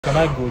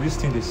can I go? This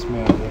thing they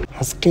smell.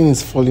 Her skin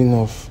is falling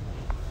off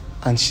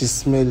and she's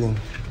smelling.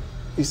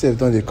 You said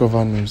don't they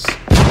cover nose.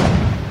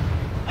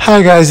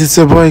 Hi guys, it's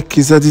your boy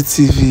Kizadi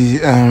TV.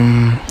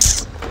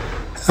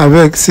 I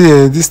beg,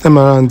 see, this time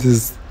around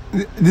this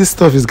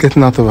stuff is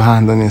getting out of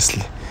hand,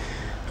 honestly.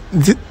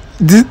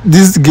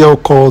 This girl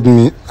called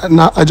me.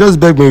 Now I just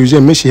begged Mary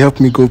Jane, make she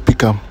help me go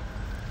pick her.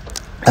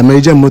 And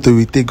Mary Jane motor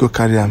will take go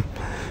carry him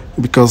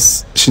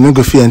because she no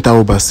go fit enter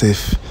Uber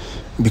safe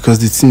because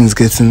the thing is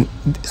getting,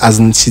 as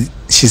in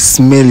she's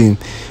smelling.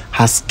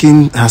 Her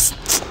skin has.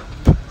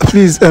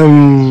 Please,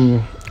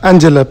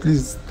 Angela,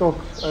 please talk.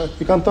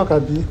 You can talk,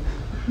 Abby.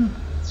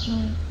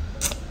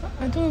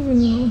 I don't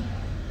even know.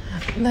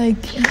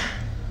 Like,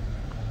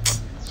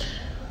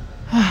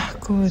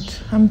 God,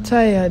 I'm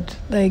tired.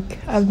 Like,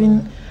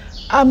 I'm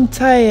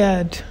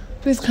tired.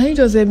 Please, can you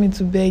just help me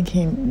to beg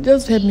him?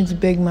 Just help me to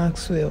beg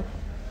Maxwell.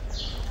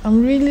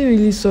 I'm really,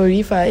 really sorry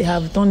if I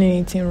have done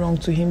anything wrong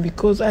to him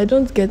because I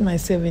don't get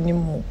myself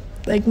anymore.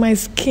 Like, my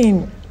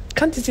skin.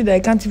 Can't you see that I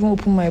can't even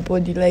open my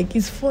body? Like,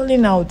 it's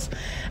falling out.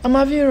 I'm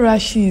having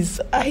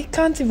rashes. I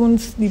can't even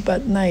sleep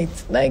at night.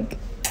 Like,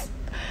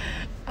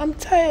 I'm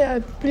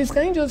tired. Please,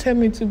 can you just help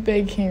me to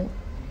beg him?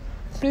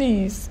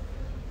 Please.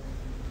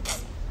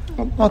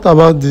 What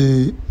about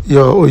your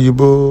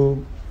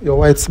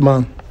white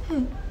man?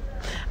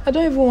 I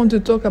don't even want to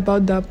talk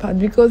about that part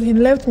because he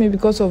left me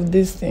because of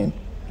this thing.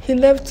 He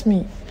left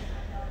me.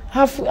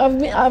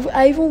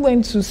 I even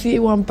went to see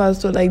one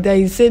pastor like that.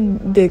 He said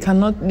he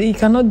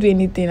cannot do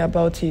anything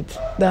about it.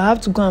 That I have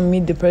to go and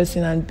meet the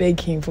person and beg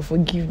him for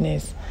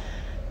forgiveness.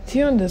 Do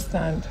you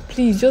understand?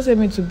 Please, just help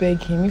me to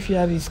beg him if you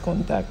have his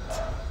contact.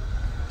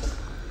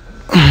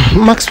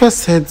 Maxwell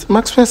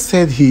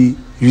said he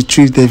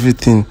retrieved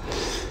everything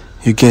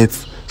you get.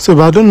 So,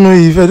 but I don't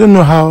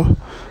know how.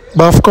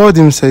 But I've called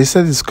him, so he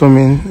said he's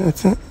coming. I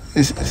think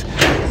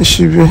it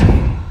should be.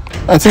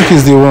 I think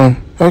he's the one.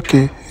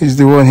 Okay, he's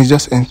the one. He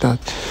just entered.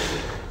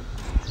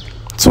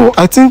 So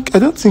I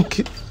don't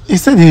think he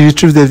said he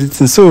retrieved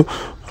everything. So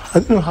I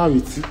don't know how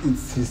it's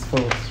his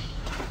fault.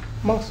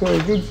 Maxwell,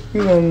 good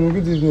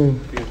evening.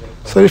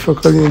 Sorry for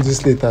calling you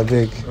this late, I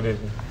beg.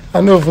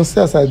 I know from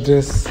Sarah's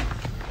address.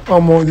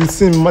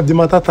 The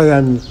matter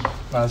tire me.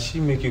 Now she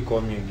make you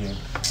call me again.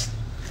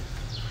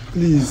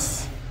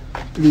 Please.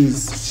 I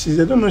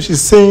don't know.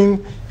 She's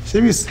saying.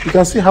 You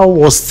can see how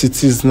worse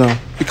it is now.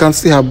 You can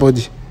see her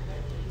body.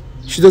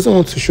 She doesn't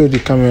want to show the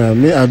camera.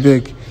 I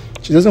beg.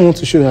 She doesn't want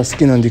to show her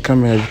skin on the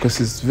camera because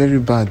it's very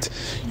bad.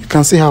 You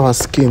can see how her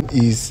skin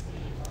is.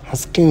 Her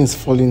skin is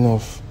falling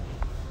off,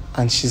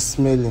 and she's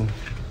smelling.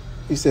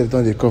 You said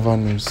don't they cover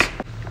nose.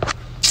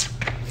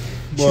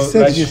 But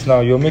like this now,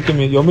 you're making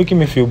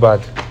me feel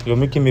bad. You're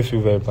making me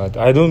feel very bad.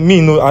 I don't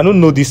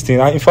know this thing.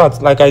 In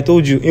fact, like I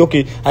told you,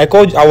 okay, I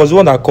was the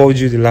one that called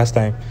you the last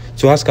time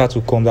to ask her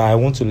to come. That I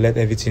want to let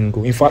everything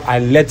go. In fact, I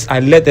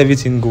let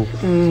everything go.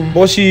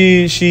 But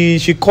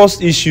she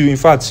caused issue. In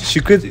fact, she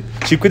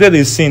created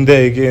a scene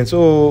there again.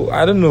 So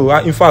I don't know.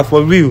 In fact,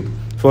 for real,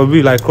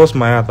 like cross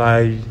my heart.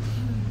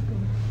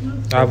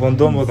 I've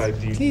undone what I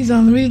did. Please,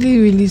 I'm really,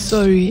 really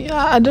sorry.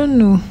 I don't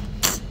know.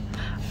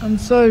 I'm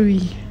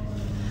sorry.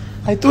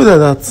 I told her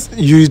that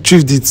you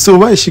retrieved it, so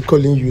why is she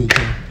calling you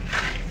again?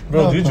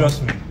 Bro, do you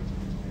trust me?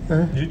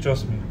 Eh? Do you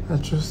trust me? I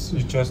trust you.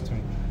 You trust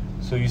me.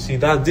 So you see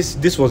that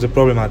this was the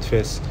problem at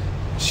first.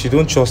 She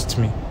don't trust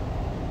me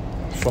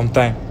from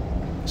time.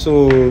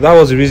 So that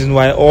was the reason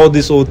why all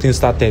this whole thing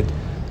started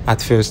at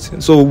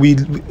first. So we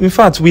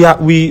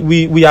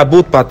are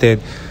both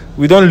parted.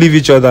 We don't leave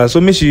each other.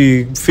 So make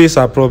she face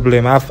her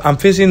problem. I'm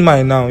facing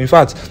mine now. In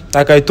fact,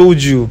 like I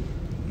told you,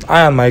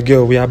 I and my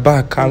girl, we are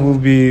back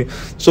and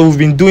we've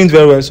been doing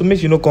very well. So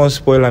make you no come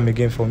spoil them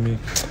again for me.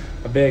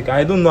 I beg.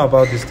 I don't know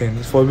about this thing.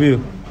 It's for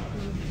real.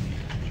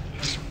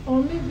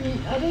 Or maybe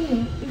I don't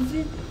know.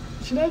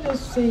 Should I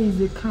just say it's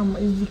the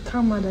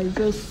karma that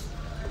just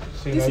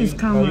See, this is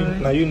karma.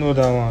 Now you know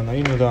that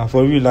one.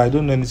 For real, I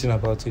don't know anything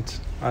about it.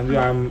 And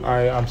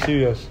I'm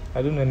serious.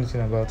 I don't know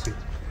anything about it.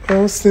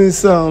 Well,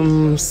 since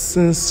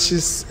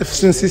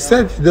he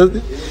said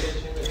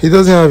he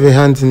doesn't have a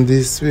hand in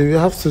this, we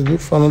have to look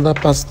for another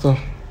pastor.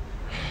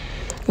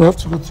 We have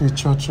to go to a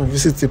church or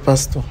visit a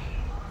pastor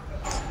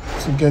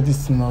to get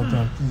this in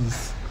order,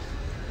 please.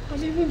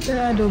 I'm even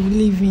tired of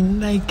living.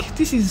 Like,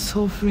 this is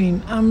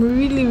suffering. I'm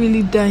really,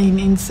 really dying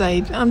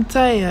inside. I'm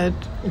tired.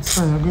 It's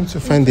fine. We're going to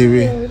find a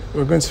way.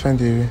 We're going to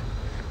find a way.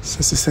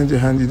 Since you sent your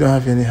hand, you don't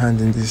have any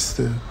hand in this.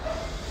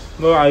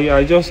 No,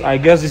 I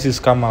guess this is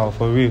karma,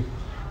 for real.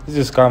 This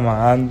is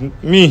karma. And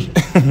me,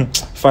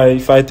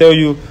 if I tell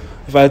you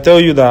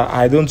that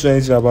I don't know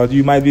anything about it,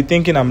 you might be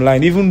thinking I'm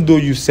lying, even though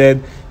you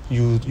said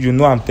you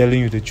know I'm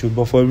telling you the truth.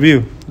 But for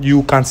real,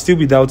 you can still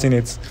be doubting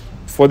it.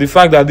 For the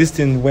fact that this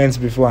thing went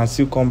before and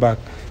still come back,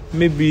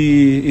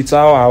 maybe it's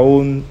how our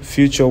own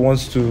future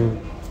wants to,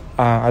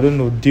 I don't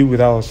know, deal with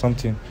that or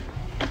something.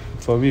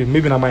 For real,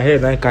 maybe now my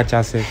head I catch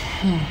herself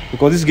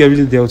because this girl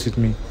really dealt with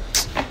me.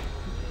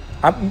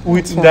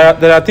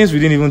 There are things we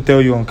didn't even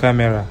tell you on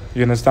camera.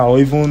 You understand? Or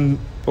even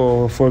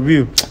for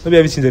real, maybe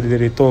everything that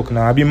they talk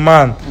now. I be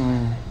man.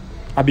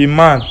 I be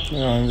man.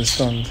 Yeah, I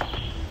understand.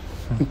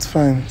 It's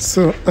fine.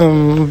 So,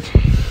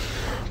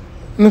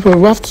 no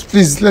problem. We have to,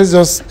 please, let's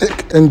just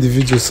end the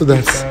video so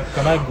that.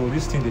 Can I go?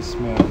 This thing is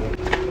small.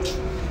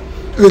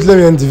 Wait, let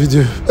me end the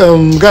video.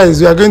 Guys,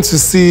 we are going to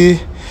see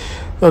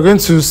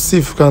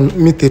if we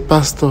can meet a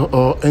pastor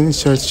or any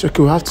church.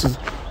 Okay, we have to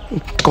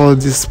call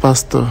this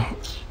pastor.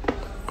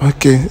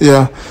 Okay,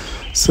 yeah.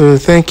 So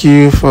thank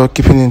you for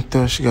keeping in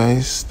touch,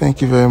 guys.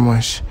 Thank you very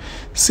much.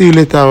 See you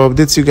later. I'll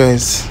update you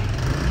guys.